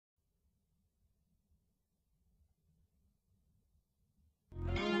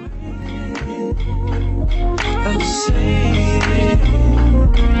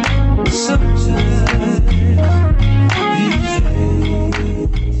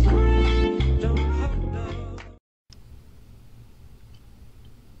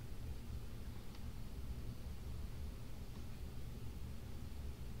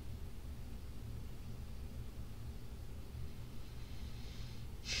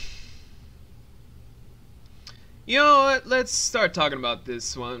You know what? Let's start talking about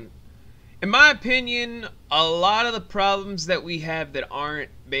this one. In my opinion, a lot of the problems that we have that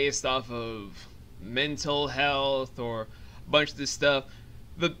aren't based off of mental health or a bunch of this stuff,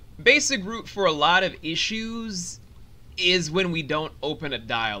 the basic root for a lot of issues is when we don't open a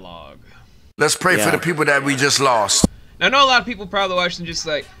dialogue. Let's pray for the people that we just lost. Now, I know a lot of people probably watching just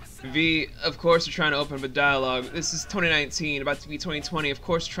like, V, of course we're trying to open up a dialogue. This is 2019, about to be 2020. Of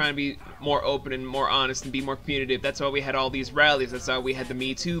course we're trying to be more open and more honest and be more communicative. That's why we had all these rallies. That's why we had the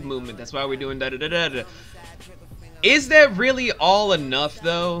Me Too movement. That's why we're doing da-da-da-da-da. Is that really all enough,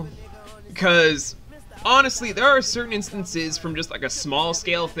 though? Because, honestly, there are certain instances from just like a small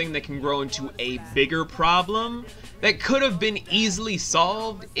scale thing that can grow into a bigger problem that could have been easily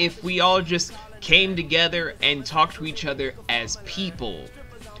solved if we all just came together and talked to each other as people,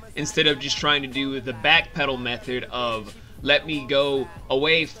 instead of just trying to do the backpedal method of let me go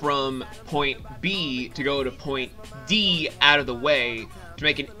away from point B to go to point D out of the way to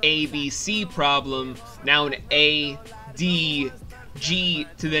make an ABC problem, now an A, D, G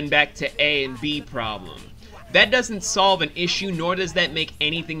to then back to A and B problem. That doesn't solve an issue, nor does that make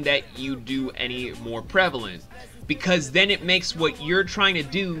anything that you do any more prevalent, because then it makes what you're trying to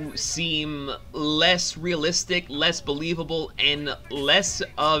do seem less realistic, less believable, and less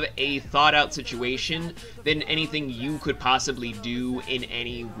of a thought-out situation than anything you could possibly do in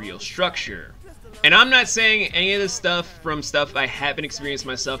any real structure. And I'm not saying any of this stuff from stuff I haven't experienced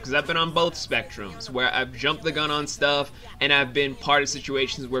myself, because I've been on both spectrums, where I've jumped the gun on stuff, and I've been part of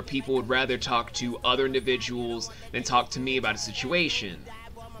situations where people would rather talk to other individuals than talk to me about a situation.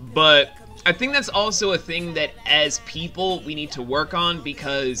 But I think that's also a thing that as people we need to work on,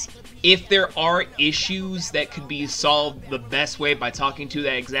 because if there are issues that could be solved the best way by talking to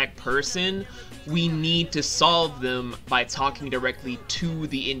that exact person, we need to solve them by talking directly to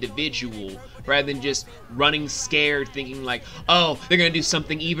the individual, rather than just running scared thinking like, oh, they're gonna do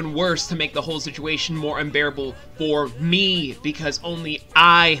something even worse to make the whole situation more unbearable for me, because only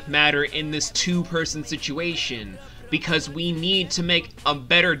I matter in this two-person situation. Because we need to make a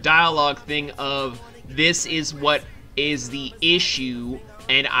better dialogue thing of, this is what is the issue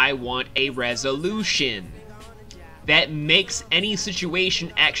and I want a resolution. That makes any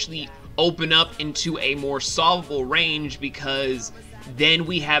situation actually open up into a more solvable range, because then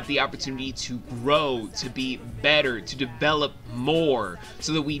we have the opportunity to grow, to be better, to develop more,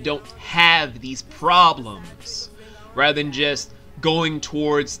 so that we don't have these problems, rather than just going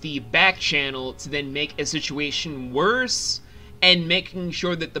towards the back channel to then make a situation worse and making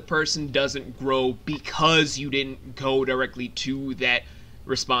sure that the person doesn't grow because you didn't go directly to that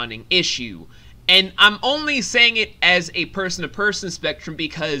responding issue. And I'm only saying it as a person-to-person spectrum,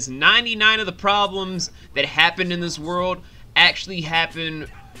 because 99 of the problems that happen in this world actually happen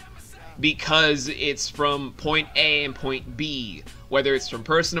because it's from point A and point B, whether it's from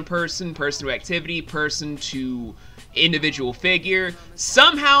person to person, person to activity, person to individual figure.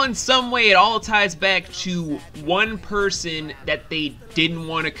 Somehow, in some way, it all ties back to one person that they didn't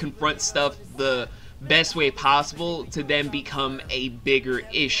want to confront stuff the best way possible to then become a bigger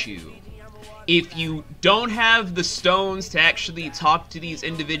issue. If you don't have the stones to actually talk to these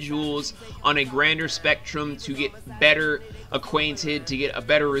individuals on a grander spectrum to get better acquainted, to get a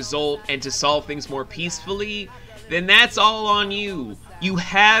better result, and to solve things more peacefully, then that's all on you. You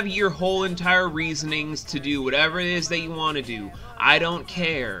have your whole entire reasonings to do whatever it is that you want to do. I don't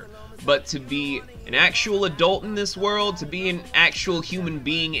care. But to be an actual adult in this world, to be an actual human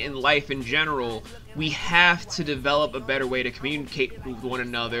being in life in general, we have to develop a better way to communicate with one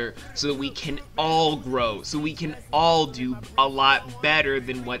another so that we can all grow, so we can all do a lot better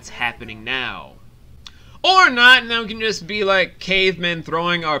than what's happening now. Or not, and then we can just be like cavemen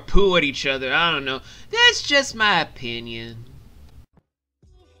throwing our poo at each other. I don't know. That's just my opinion.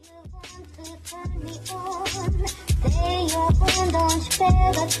 Say your own, don't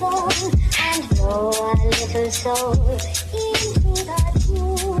spare the tone, and know a little soul.